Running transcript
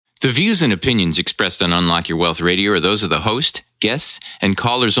The views and opinions expressed on Unlock Your Wealth Radio are those of the host, guests, and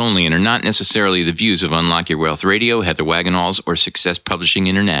callers only and are not necessarily the views of Unlock Your Wealth Radio, Heather Wagenhals, or Success Publishing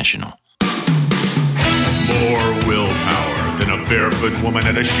International. More willpower than a barefoot woman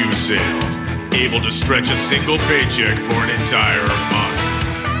at a shoe sale. Able to stretch a single paycheck for an entire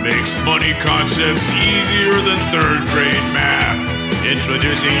month. Makes money concepts easier than third grade math.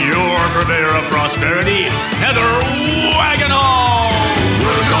 Introducing your purveyor of prosperity, Heather Wagenhals.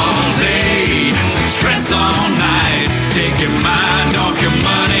 Work all day, stress all night. Take your mind off your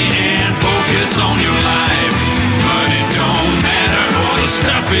money and focus on your life. Money don't matter or the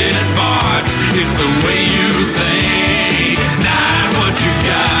stuff it bought. It's the way you think, not what you've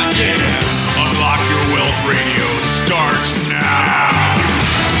got, yeah. Unlock Your Wealth Radio starts now.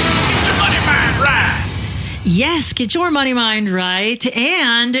 Get your money mind right. Yes, get your money mind right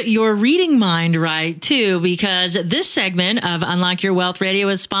and your reading mind right, too, because this segment of Unlock Your Wealth Radio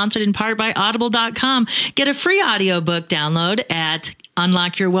is sponsored in part by Audible.com. Get a free audiobook download at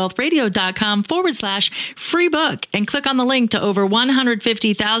unlockyourwealthradio.com/free book and click on the link to over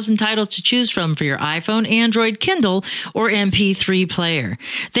 150,000 titles to choose from for your iPhone, Android, Kindle, or MP3 player.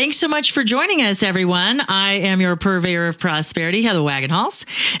 Thanks so much for joining us, everyone. I am your purveyor of prosperity, Heather Wagenhals,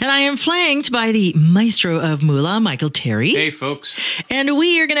 and I am flanked by the maestro of moolah, Michael Terry. Hey, folks. And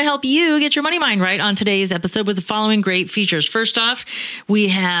we are going to help you get your money mind right on today's episode with the following great features. First off, we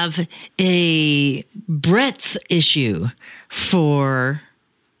have a breadth issue for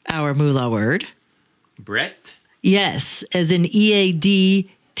our moolah word. Breadth? Yes, as in EADTH,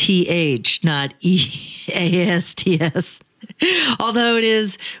 not EASTS. Although it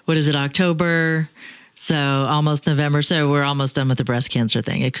is, October? So almost November. So we're almost done with the breast cancer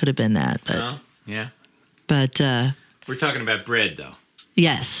thing. It could have been that. But, well, yeah. But we're talking about bread, though.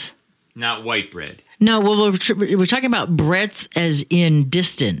 Yes. Not white bread. No, well, we're talking about breadth as in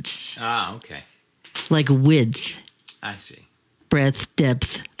distance. Ah, okay. Like width. I see. Breadth,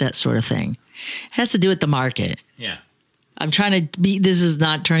 depth, that sort of thing. It has to do with the market. Yeah. I'm trying to be, this is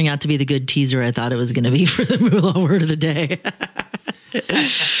not turning out to be the good teaser I thought it was going to be for the moolah word of the day.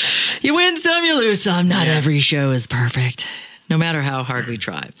 You win some, you lose some. Not every show is perfect, no matter how hard we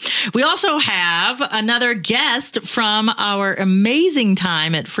try. We also have another guest from our amazing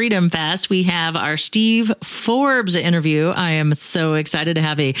time at FreedomFest. We have our Steve Forbes interview. I am so excited to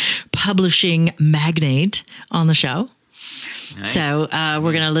have a publishing magnate on the show. Nice. So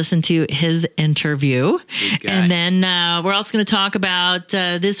we're going to listen to his interview. And then we're also going to talk about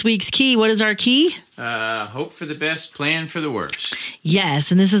this week's key. What is our key? Hope for the best, plan for the worst.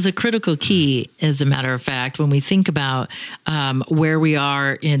 Yes, and this is a critical key, as a matter of fact, when we think about where we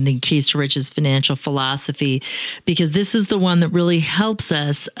are in the Keys to Riches financial philosophy, because this is the one that really helps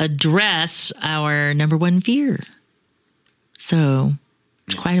us address our number one fear. So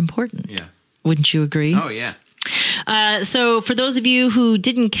it's quite important. Yeah. Wouldn't you agree? Oh, yeah. So for those of you who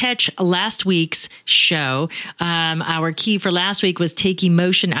didn't catch last week's show, our key for last week was take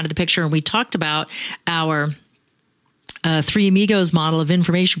emotion out of the picture. And we talked about our Three Amigos model of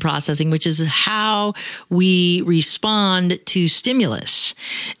information processing, which is how we respond to stimulus.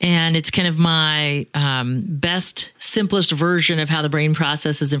 And it's kind of my best, simplest version of how the brain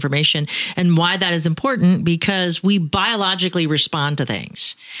processes information and why that is important, because we biologically respond to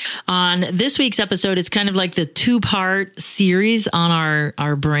things. On this week's episode, it's kind of like the two-part series on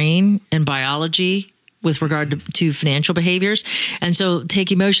our brain and biology with regard to financial behaviors. And so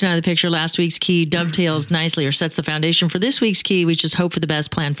take emotion out of the picture. Last week's key dovetails nicely or sets the foundation for this week's key, which is hope for the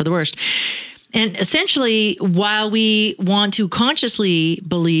best, plan for the worst. And essentially, while we want to consciously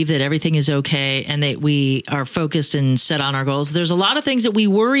believe that everything is okay and that we are focused and set on our goals, there's a lot of things that we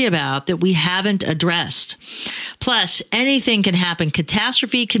worry about that we haven't addressed. Plus, anything can happen.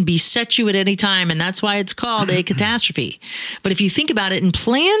 Catastrophe can beset you at any time, and that's why it's called a catastrophe. But if you think about it and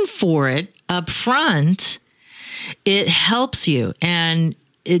plan for it up front, it helps you. And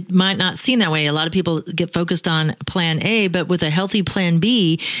it might not seem that way. A lot of people get focused on plan A, but with a healthy plan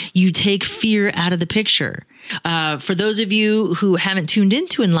B, you take fear out of the picture. For those of you who haven't tuned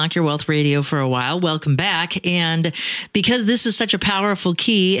into Unlock Your Wealth Radio for a while, welcome back. And because this is such a powerful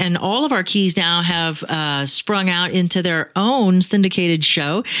key, and all of our keys now have sprung out into their own syndicated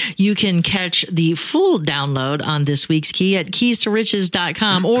show, you can catch the full download on this week's key at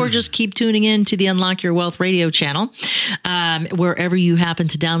keystoriches.com, or just keep tuning in to the Unlock Your Wealth Radio channel. Wherever you happen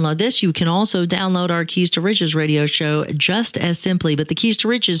to download this, you can also download our Keys to Riches radio show just as simply. But the Keys to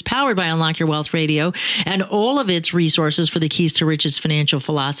Riches, powered by Unlock Your Wealth Radio, and all of its resources for the Keys to Riches financial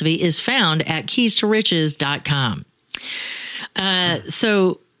philosophy is found at keystoriches.com.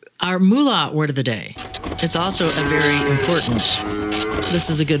 So our moolah word of the day, it's also a very important This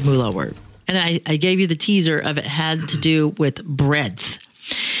is a good moolah word. And I gave you the teaser of it had to do with breadth.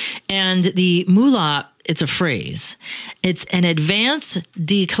 And the moolah, it's a phrase. It's an advance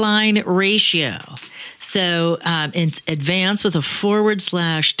decline ratio. So it's advance with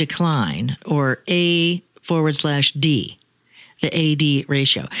a / decline, or A/D, the AD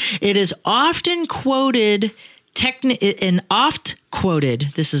ratio. It is often quoted,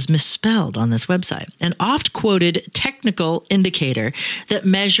 this is misspelled on this website, an oft quoted technical indicator that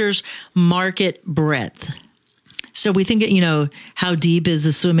measures market breadth. So we think, how deep is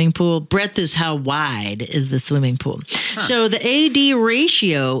the swimming pool? Breadth is how wide is the swimming pool. Huh. So the AD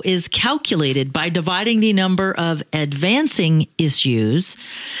ratio is calculated by dividing the number of advancing issues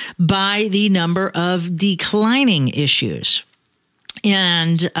by the number of declining issues.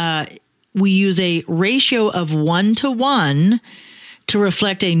 And we use a ratio of 1-to-1 to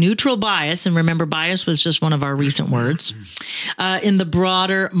reflect a neutral bias, and remember, bias was just one of our recent words, in the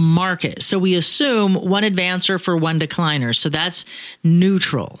broader market. So we assume one advancer for one decliner. So that's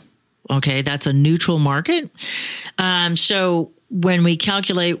neutral. Okay, that's a neutral market. So when we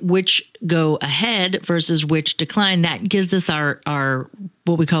calculate which go ahead versus which decline, that gives us our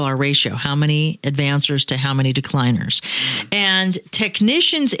what we call our ratio, how many advancers to how many decliners. And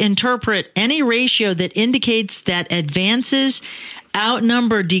technicians interpret any ratio that indicates that advances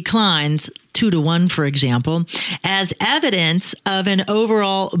outnumber declines 2-to-1, for example, as evidence of an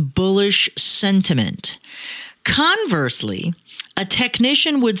overall bullish sentiment. Conversely, a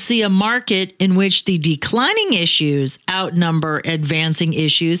technician would see a market in which the declining issues outnumber advancing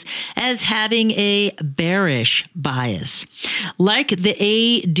issues as having a bearish bias. Like the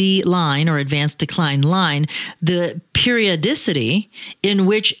AD line, or advanced decline line, the periodicity in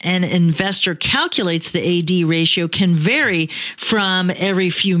which an investor calculates the AD ratio can vary from every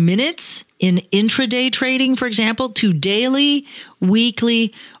few minutes in intraday trading, for example, to daily,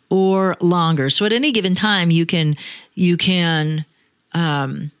 weekly, or longer. So at any given time, you can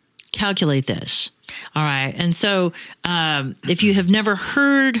calculate this. All right. And so if you have never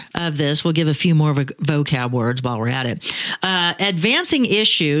heard of this, we'll give a few more vocab words while we're at it. Advancing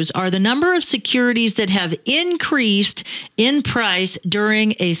issues are the number of securities that have increased in price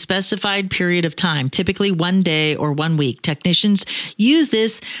during a specified period of time, typically 1 day or 1 week. Technicians use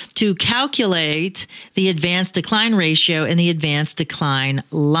this to calculate the advanced decline ratio and the advanced decline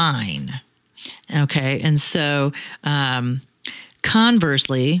line. Okay. And so,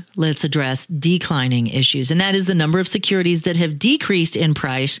 conversely, let's address declining issues, and that is the number of securities that have decreased in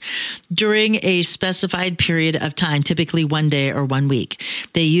price during a specified period of time, typically 1 day or 1 week.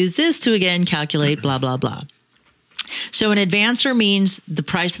 They use this to, again, calculate blah, blah, blah. So an advancer means the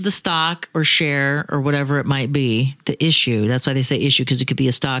price of the stock or share or whatever it might be, the issue. That's why they say issue, because it could be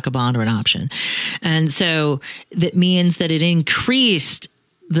a stock, a bond, or an option. And so that means that it increased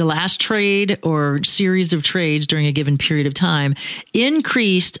the last trade or series of trades during a given period of time,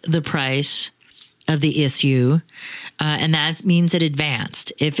 increased the price of the issue, and that means it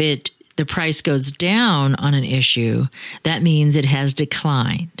advanced. If the price goes down on an issue, that means it has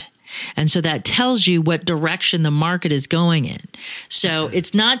declined. And so that tells you what direction the market is going in. So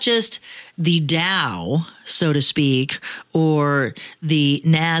it's not just the Dow, so to speak, or the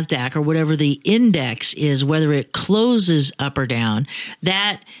NASDAQ or whatever the index is, whether it closes up or down.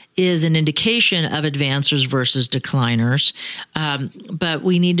 That is an indication of advancers versus decliners. But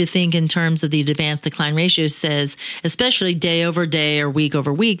we need to think in terms of the advanced decline ratio says, especially day over day or week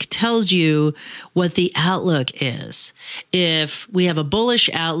over week, tells you what the outlook is. If we have a bullish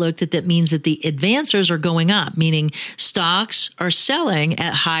outlook, that means that the advancers are going up, meaning stocks are selling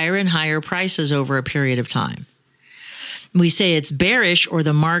at higher and higher prices over a period of time. We say it's bearish or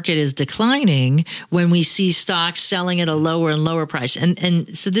the market is declining when we see stocks selling at a lower and lower price.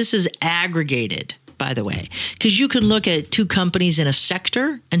 And so this is aggregated, by the way, because you could look at two companies in a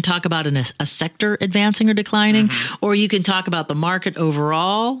sector and talk about a sector advancing or declining, or you can talk about the market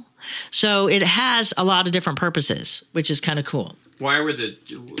overall. So it has a lot of different purposes, which is kind of cool.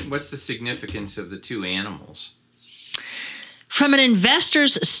 What's the significance of the two animals? From an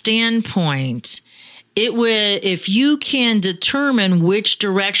investor's standpoint, if you can determine which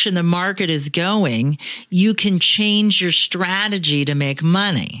direction the market is going, you can change your strategy to make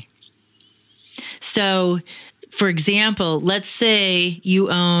money. So, for example, let's say you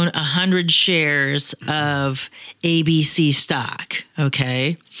own 100 shares of ABC stock,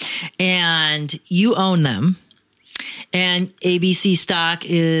 okay? And you own them, and ABC stock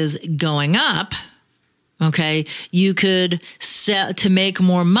is going up, Okay. You could sell to make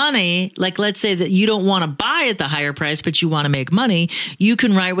more money. Like, let's say that you don't want to buy at the higher price, but you want to make money. You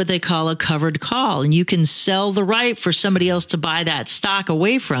can write what they call a covered call, and you can sell the right for somebody else to buy that stock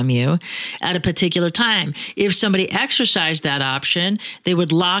away from you at a particular time. If somebody exercised that option, you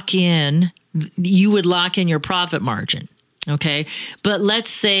would lock in your profit margin. Okay. But let's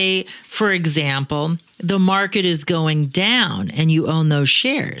say, for example, the market is going down and you own those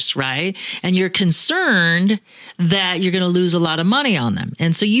shares, right? And you're concerned that you're going to lose a lot of money on them.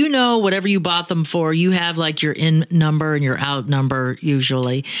 And so, whatever you bought them for, you have like your in number and your out number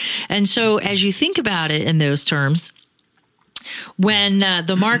usually. And so as you think about it in those terms, when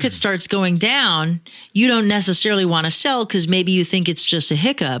the market starts going down, you don't necessarily want to sell because maybe you think it's just a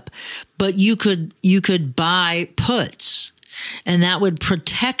hiccup, but you could buy puts, and that would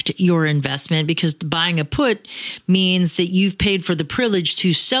protect your investment, because buying a put means that you've paid for the privilege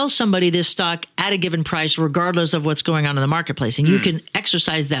to sell somebody this stock at a given price, regardless of what's going on in the marketplace, and you can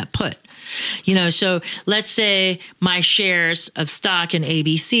exercise that put. So let's say my shares of stock in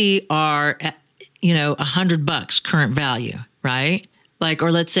ABC are at, $100 current value, right? Like,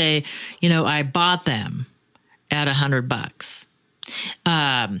 or let's say, I bought them at $100.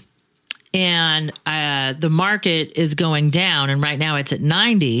 And the market is going down, and right now it's at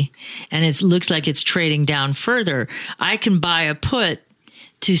 90, and it looks like it's trading down further. I can buy a put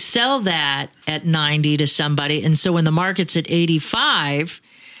to sell that at 90 to somebody. And so when the market's at 85,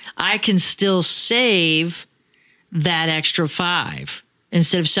 I can still save that extra 5.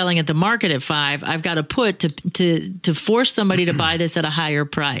 Instead of selling at the market at 5, I've got a put to force somebody to buy this at a higher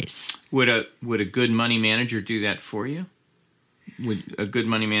price. Would a good money manager do that for you? Would a good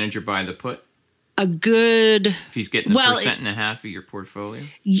money manager buy the put? If he's getting 1.5% of your portfolio?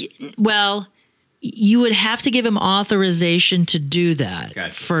 You would have to give him authorization to do that.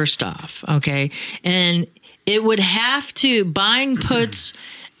 Gotcha. First off, okay? And it would have to, buying puts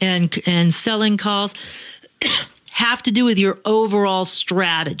and selling calls have to do with your overall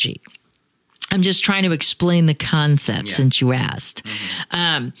strategy. I'm just trying to explain the concept since you asked.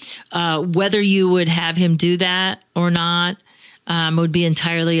 Whether you would have him do that or not would be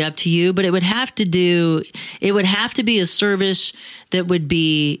entirely up to you, but it would have to be a service that would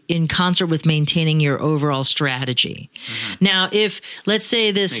be in concert with maintaining your overall strategy. Now, if, let's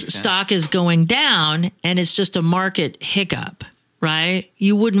say this stock is going down and it's just a market hiccup, right?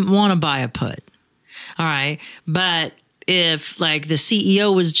 You wouldn't want to buy a put. All right. But if like the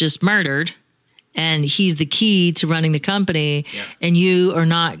CEO was just murdered and he's the key to running the company, and you are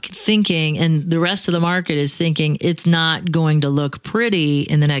not thinking, and the rest of the market is thinking it's not going to look pretty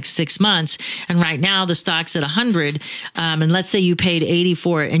in the next 6 months. And right now the stock's at 100. And let's say you paid 80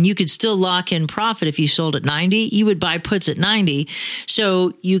 for it, and you could still lock in profit if you sold at 90, you would buy puts at 90.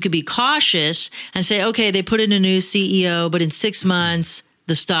 So you could be cautious and say, okay, they put in a new CEO, but in 6 months,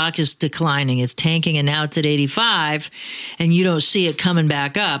 the stock is declining, it's tanking, and now it's at 85, and you don't see it coming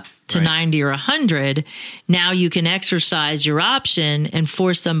back up to 90 or 100. Now you can exercise your option and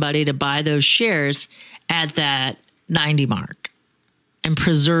force somebody to buy those shares at that 90 mark and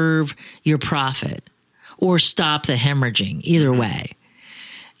preserve your profit or stop the hemorrhaging, either way,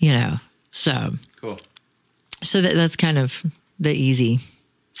 so. Cool. So that's kind of the easy,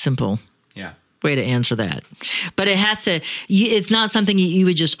 simple way to answer that. But it has to, it's not something you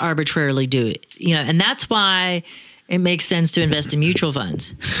would just arbitrarily do, and that's why it makes sense to invest in mutual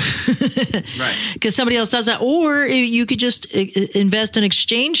funds. Right. Because somebody else does that. Or you could just invest in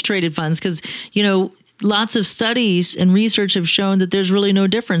exchange traded funds, because, lots of studies and research have shown that there's really no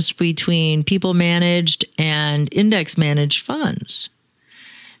difference between people managed and index managed funds.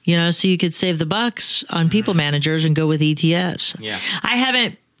 So you could save the bucks on people managers and go with ETFs. Yeah. I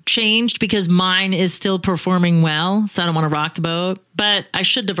haven't changed because mine is still performing well, so I don't want to rock the boat, but I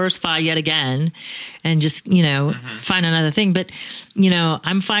should diversify yet again and just, find another thing. But,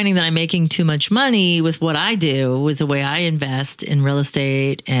 I'm finding that I'm making too much money with what I do, with the way I invest in real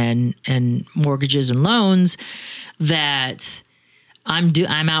estate and mortgages and loans, that I'm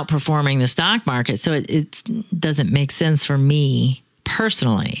outperforming the stock market. So it doesn't make sense for me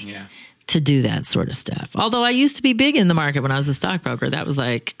personally to do that sort of stuff. Although I used to be big in the market when I was a stockbroker. That was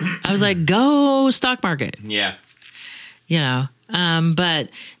like, I was like, go stock market. Yeah. But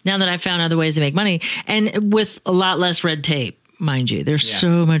now that I've found other ways to make money, and with a lot less red tape, mind you, there's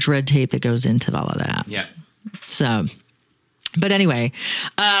so much red tape that goes into all of that. Yeah. So, but anyway,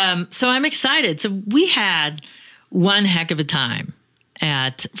 so I'm excited. So we had one heck of a time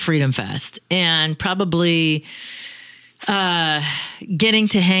at FreedomFest, and probably getting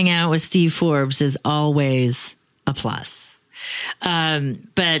to hang out with Steve Forbes is always a plus.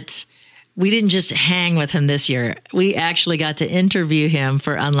 But we didn't just hang with him this year. We actually got to interview him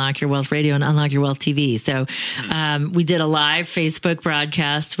for Unlock Your Wealth Radio and Unlock Your Wealth TV. So we did a live Facebook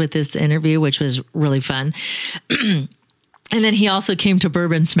broadcast with this interview, which was really fun. And then he also came to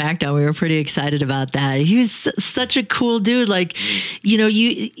Bourbon Smackdown. We were pretty excited about that. He was such a cool dude. Like, you know,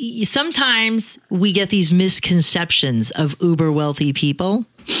 you sometimes we get these misconceptions of uber wealthy people.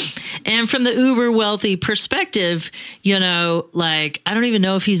 And from the uber wealthy perspective, you know, like, I don't even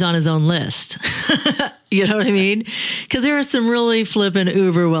know if he's on his own list. You know what I mean? Because there are some really flippin'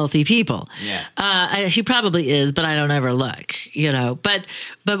 uber wealthy people. Yeah. He probably is, but I don't ever look, you know. But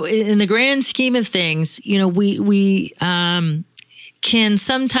in the grand scheme of things, you know, we can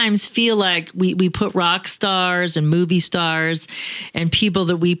sometimes feel like we put rock stars and movie stars and people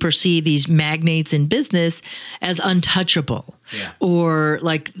that we perceive, these magnates in business, as untouchable. Yeah. Or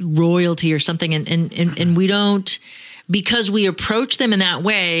like royalty or something. And we don't, because we approach them in that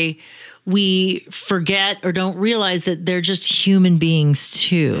way, we forget or don't realize that they're just human beings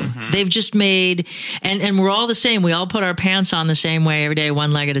too. Mm-hmm. They've just made, and we're all the same. We all put our pants on the same way every day,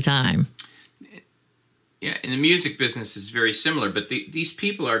 one leg at a time. Yeah, and the music business is very similar, but these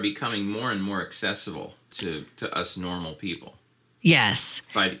people are becoming more and more accessible to us normal people. Yes.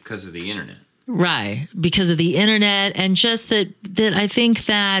 Because of the internet. Right. Because of the internet, and just that I think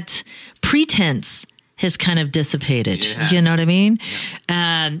that pretense has kind of dissipated. You know what I mean?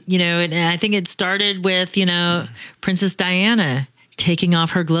 Yeah. You know, and I think it started with, you know, Princess Diana taking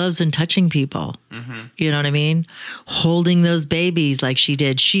off her gloves and touching people. Mm-hmm. You know what I mean? Holding those babies like she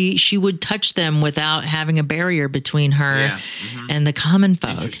did. She would touch them without having a barrier between her and the common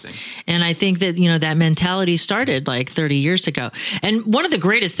folk. And I think that, you know, that mentality started like 30 years ago. And one of the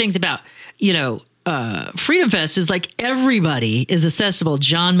greatest things about, you know, FreedomFest is like everybody is accessible.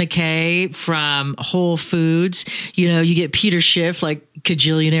 John McKay from Whole Foods, you know, you get Peter Schiff, like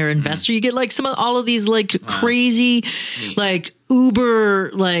cajillionaire investor. You get like all of these like crazy, like uber,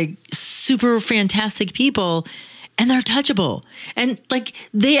 like super fantastic people. And they're touchable. And like,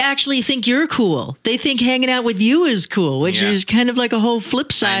 they actually think you're cool. They think hanging out with you is cool, which is kind of like a whole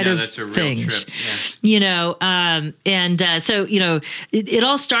flip side of that's a real things. Trip. Yeah. You know, so, you know, it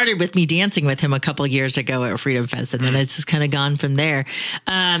all started with me dancing with him a couple of years ago at Freedom Fest. And then it's just kind of gone from there.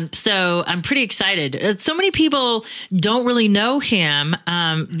 So I'm pretty excited. So many people don't really know him.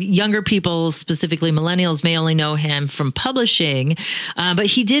 Younger people, specifically millennials, may only know him from publishing. But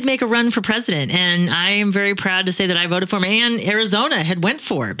he did make a run for president. And I am very proud to say that I voted for him, and Arizona had went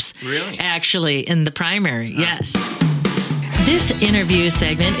Forbes. Really? Actually, in the primary. Yes. This interview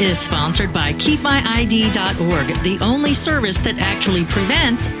segment is sponsored by KeepMyID.org, the only service that actually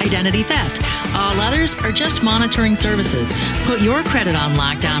prevents identity theft. All others are just monitoring services. Put your credit on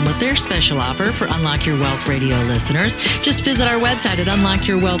lockdown with their special offer for Unlock Your Wealth Radio listeners. Just visit our website at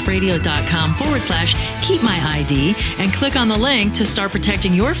unlockyourwealthradio.com/keepmyid and click on the link to start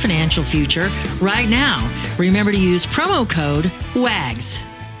protecting your financial future right now. Remember to use promo code WAGS.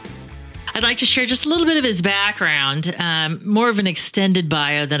 I'd like to share just a little bit of his background, more of an extended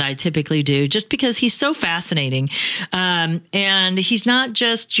bio than I typically do, just because he's so fascinating. And he's not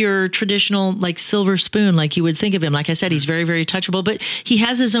just your traditional, like, silver spoon, like you would think of him. Like I said, he's very, very touchable, but he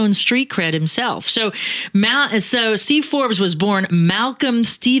has his own street cred himself. So Steve Forbes was born Malcolm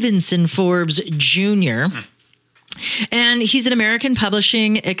Stevenson Forbes Jr., and he's an American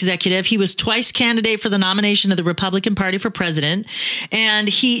publishing executive. He was twice candidate for the nomination of the Republican Party for president. And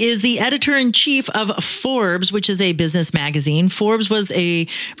he is the editor-in-chief of Forbes, which is a business magazine. Forbes was a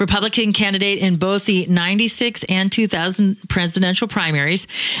Republican candidate in both the 96 and 2000 presidential primaries.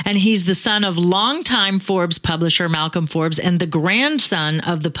 And he's the son of longtime Forbes publisher Malcolm Forbes and the grandson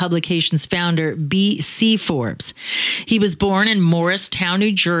of the publication's founder, B.C. Forbes. He was born in Morristown,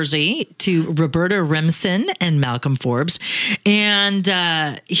 New Jersey, to Roberta Remsen and Malcolm Forbes. And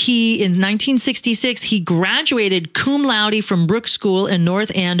he, in 1966, he graduated cum laude from Brooks School in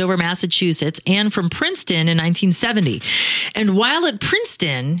North Andover, Massachusetts, and from Princeton in 1970. And while at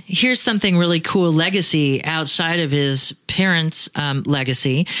Princeton, here's something really cool legacy outside of his parents'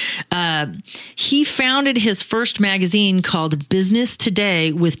 legacy. He founded his first magazine called Business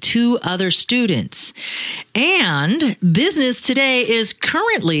Today with two other students. And Business Today is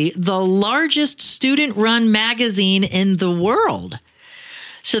currently the largest student-run magazine in the world.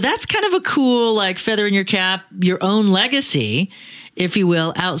 So that's kind of a cool, like, feather in your cap, your own legacy. if you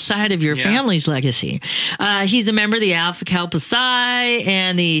will, outside of your family's legacy. He's a member of the Alpha Kappa Psi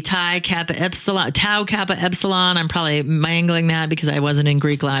and the Tau Kappa Epsilon. I'm probably mangling that because I wasn't in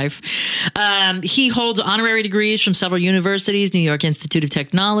Greek life. He holds honorary degrees from several universities, New York Institute of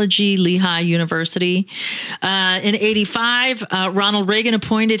Technology, Lehigh University. In 1985, Ronald Reagan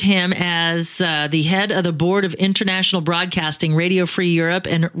appointed him as the head of the Board of International Broadcasting, Radio Free Europe,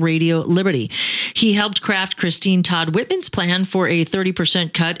 and Radio Liberty. He helped craft Christine Todd Whitman's plan for a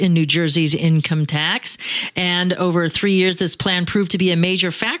 30% cut in New Jersey's income tax. And over 3 years, this plan proved to be a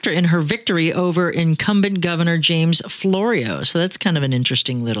major factor in her victory over incumbent Governor James Florio. So that's kind of an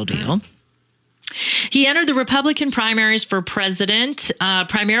interesting little deal. He entered the Republican primaries for president,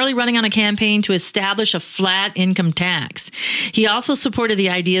 primarily running on a campaign to establish a flat income tax. He also supported the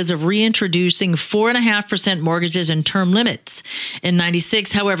ideas of reintroducing 4.5% mortgages and term limits. In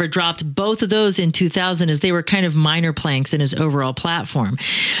 96, however, dropped both of those in 2000 as they were kind of minor planks in his overall platform.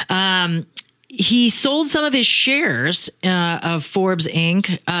 He sold some of his shares of Forbes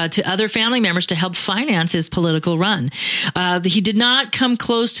Inc. To other family members to help finance his political run. He did not come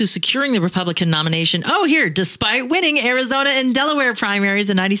close to securing the Republican nomination. Despite winning Arizona and Delaware primaries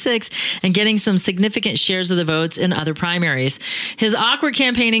in 96 and getting some significant shares of the votes in other primaries. His awkward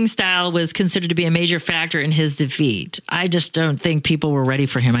campaigning style was considered to be a major factor in his defeat. I just don't think people were ready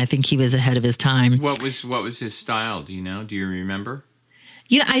for him. I think he was ahead of his time. What was his style? Do you know? Do you remember?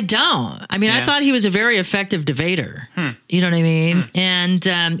 I don't. I mean, I thought he was a very effective debater. You know what I mean? And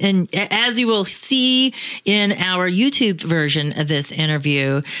as you will see in our YouTube version of this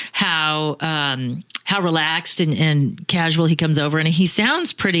interview, how relaxed and casual he comes over, and he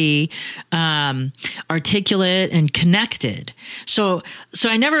sounds pretty articulate and connected. So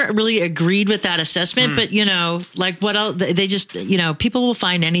I never really agreed with that assessment. But like what else? They just people will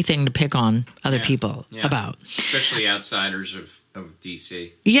find anything to pick on other people about, especially outsiders of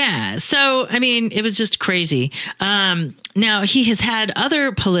DC. Yeah. So, I mean, it was just crazy. Now, he has had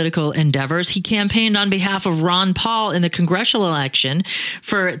other political endeavors. He campaigned on behalf of Ron Paul in the congressional election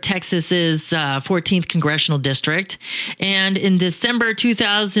for Texas's 14th congressional district. And in December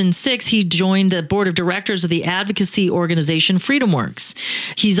 2006, he joined the board of directors of the advocacy organization FreedomWorks.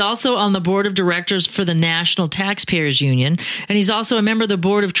 He's also on the board of directors for the National Taxpayers Union. And he's also a member of the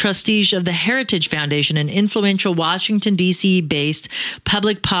board of trustees of the Heritage Foundation, an influential Washington, D.C.-based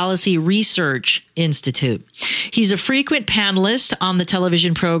public policy research institute. He's a frequent panelist on the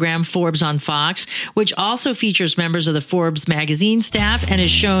television program Forbes on Fox, which also features members of the Forbes Magazine staff and is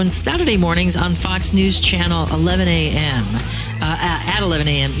shown Saturday mornings on Fox News Channel 11 a.m. At 11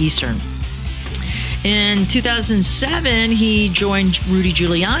 a.m. Eastern. In 2007, he joined Rudy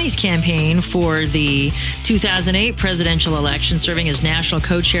Giuliani's campaign for the 2008 presidential election, serving as national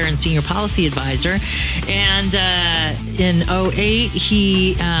co-chair and senior policy advisor. And in 2008,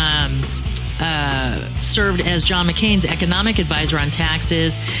 he served as John McCain's economic advisor on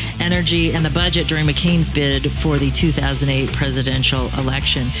taxes, energy, and the budget during McCain's bid for the 2008 presidential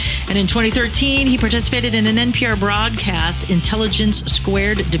election. And in 2013, he participated in an NPR broadcast Intelligence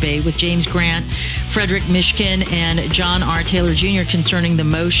Squared debate with James Grant, Frederick Mishkin, and John R. Taylor Jr. concerning the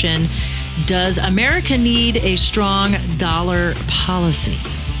motion, "Does America Need a Strong Dollar Policy?"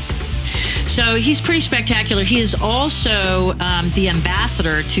 So he's pretty spectacular. He is also the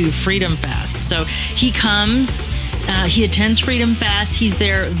ambassador to FreedomFest. So he comes, he attends FreedomFest. He's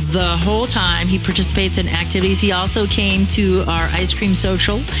there the whole time. He participates in activities. He also came to our ice cream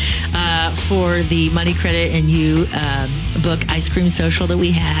social for the Money, Credit, and You book ice cream social that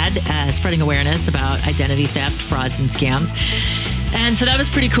we had, spreading awareness about identity theft, frauds, and scams. And so that was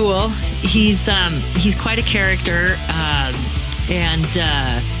pretty cool. He's quite a character,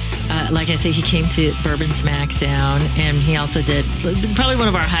 like I say, he came to Bourbon Smackdown, and he also did probably one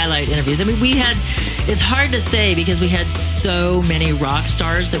of our highlight interviews. I mean, it's hard to say because we had so many rock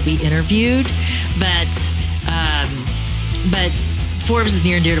stars that we interviewed, but Forbes is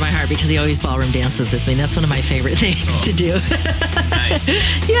near and dear to my heart because he always ballroom dances with me. That's one of my favorite things to do.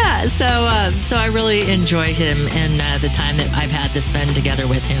 Nice. Yeah, so I really enjoy him and the time that I've had to spend together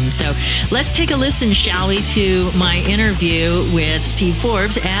with him. So let's take a listen, shall we, to my interview with Steve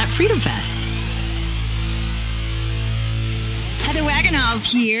Forbes at FreedomFest. Heather Wagenhals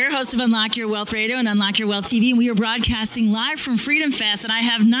Wagenhals here, host of Unlock Your Wealth Radio and Unlock Your Wealth TV. And we are broadcasting live from FreedomFest. And I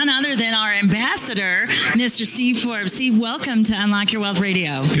have none other than our ambassador, Mr. Steve Forbes. Steve, welcome to Unlock Your Wealth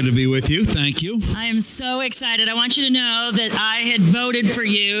Radio. Good to be with you. Thank you. I am so excited. I want you to know that I had voted for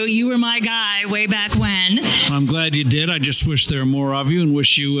you. You were my guy way back when. I'm glad you did. I just wish there were more of you and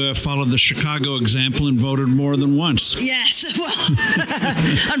wish you followed the Chicago example and voted more than once. Yes. Well,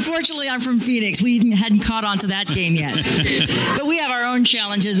 unfortunately, I'm from Phoenix. We hadn't caught on to that game yet. But we have our own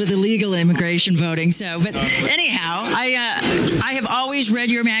challenges with illegal immigration voting. But anyhow, I have always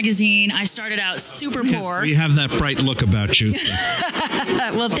read your magazine. I started out super poor. You have that bright look about you.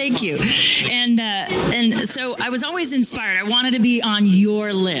 Well, thank you. And so I was always inspired. I wanted to be on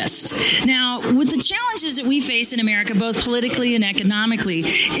your list. Now, with the challenges that we face in America, both politically and economically,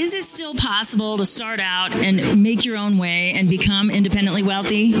 is it still possible to start out and make your own way and become independently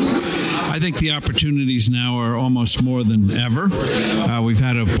wealthy? I think the opportunities now are almost more than ever. We've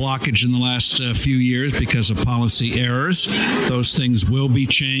had a blockage in the last few years because of policy errors. Those things will be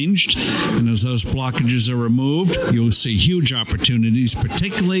changed. And as those blockages are removed, you'll see huge opportunities,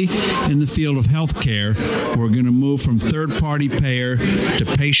 particularly in the field of healthcare. We're going to move from third-party payer to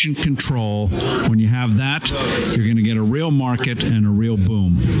patient control. When you have that, you're going to get a real market and a real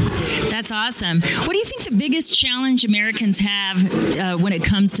boom. That's awesome. What do you think the biggest challenge Americans have when it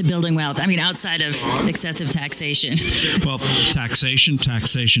comes to building wealth? I mean, outside of excessive taxation. Well, taxation.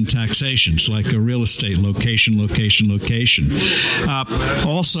 It's like a real estate, location.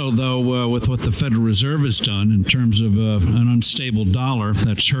 Also, though, with what the Federal Reserve has done in terms of an unstable dollar,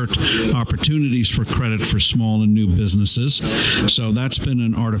 that's hurt opportunities for credit for small and new businesses. So that's been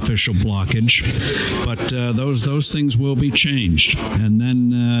an artificial blockage. But those things will be changed. And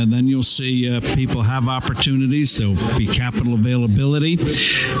then you'll see people have opportunities. There'll be capital availability.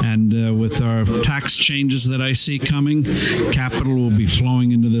 And with our tax changes that I see coming, capital will be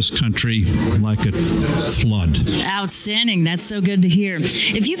flowing into this country like a flood. Outstanding. That's so good to hear.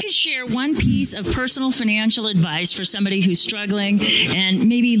 If you could share one piece of personal financial advice for somebody who's struggling and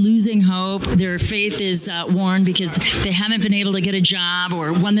maybe losing hope, their faith is worn because they haven't been able to get a job,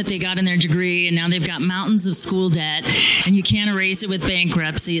 or one that they got in their degree and now they've got mountains of school debt and you can't erase it with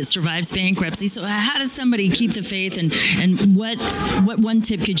bankruptcy. It survives bankruptcy. So how does somebody keep the faith, and what one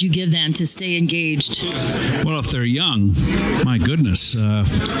tip could you give them to stay engaged? Well, if they're young, my goodness,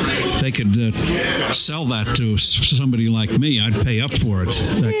 they could sell that to somebody like me. I'd pay up for it,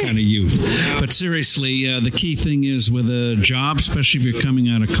 that kind of youth. But seriously, the key thing is with a job, especially if you're coming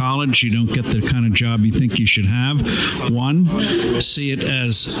out of college, you don't get the kind of job you think you should have. One, see it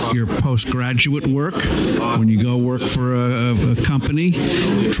as your postgraduate work. When you go work for a company,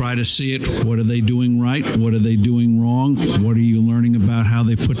 try to see it. What are they doing right? What are they doing wrong? What are you learning about how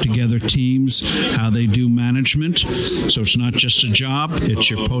they put together teams, how they do management? So it's not just a job, it's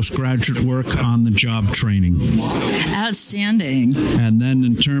your postgraduate work on the job training. Outstanding. And then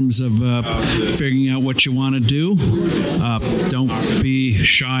in terms of figuring out what you want to do, don't be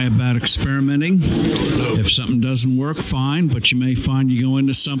shy about experimenting. If something doesn't work, fine, but you may find you go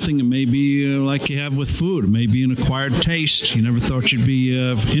into something and maybe like you have with food, maybe an acquired taste. You never thought you'd be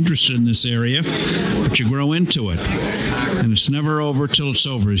interested in this area, but you grow into it. And it's never over till it's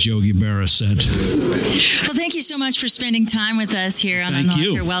over, as Yogi Berra said. Well, thank you so much for spending time with us here on Unlock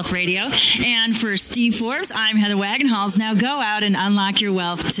Your Wealth Radio. And for Steve Forbes, I'm Heather Wagenhals. Now go out and unlock your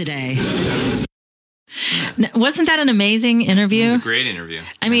wealth today. Wasn't that an amazing interview? It was a great interview.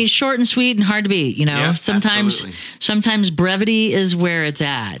 I mean, short and sweet and hard to beat. You know, yeah, sometimes brevity is where it's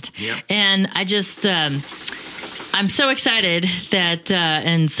at. Yep. And I just, I'm so excited that,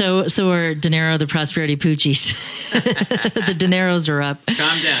 and so are De Niro, the Prosperity Poochies. The De Niros are up. Calm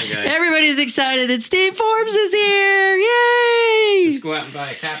down, guys. Everybody's excited that Steve Forbes is here. Yay! Let's go out and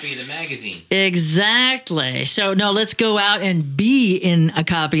buy a copy of the magazine. Exactly. So, no, let's go out and be in a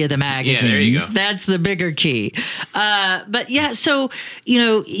copy of the magazine. Yeah, there you go. That's the bigger key. But yeah, so, you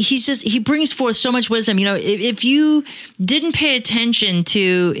know, he brings forth so much wisdom. You know, if you didn't pay attention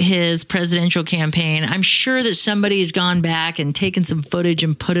to his presidential campaign, I'm sure that somebody's gone back and taken some footage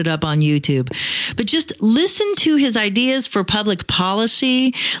and put it up on YouTube. But just listen to his ideas for public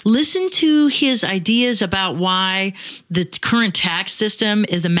policy. Listen to his ideas about why the current tax system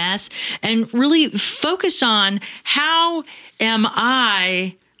is a mess, and really focus on how am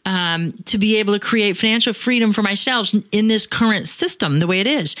I to be able to create financial freedom for myself in this current system, the way it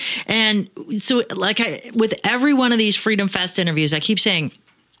is. And so with every one of these Freedom Fest interviews, I keep saying,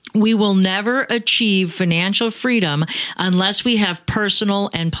 we will never achieve financial freedom unless we have personal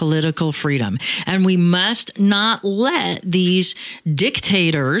and political freedom. And we must not let these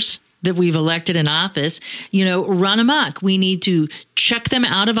dictators that we've elected in office, run amok. We need to check them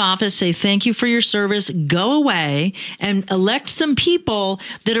out of office, say thank you for your service, go away, and elect some people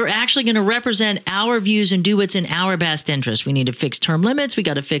that are actually going to represent our views and do what's in our best interest. We need to fix term limits. We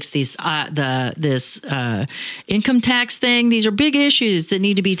got to fix these this income tax thing. These are big issues that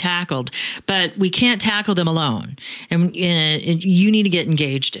need to be tackled, but we can't tackle them alone. And you need to get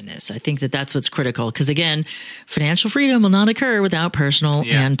engaged in this. I think that's what's critical because, again, financial freedom will not occur without personal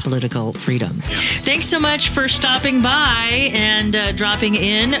and political freedom. Yeah. Thanks so much for stopping by and dropping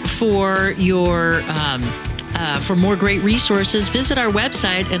in for your for more great resources. Visit our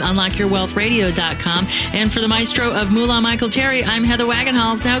website at unlockyourwealthradio.com. And for the maestro of Moolah Michael Terry, I'm Heather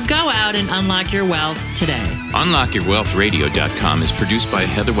Wagenhals. Now go out and unlock your wealth today. Unlockyourwealthradio.com is produced by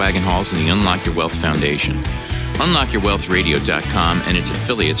Heather Wagenhals and the Unlock Your Wealth Foundation. UnlockYourWealthRadio.com and its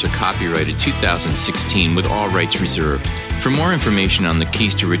affiliates are copyrighted 2016 with all rights reserved. For more information on the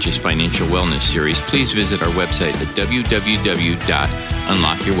Keys to Riches Financial Wellness series, please visit our website at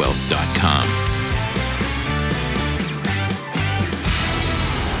www.unlockyourwealth.com.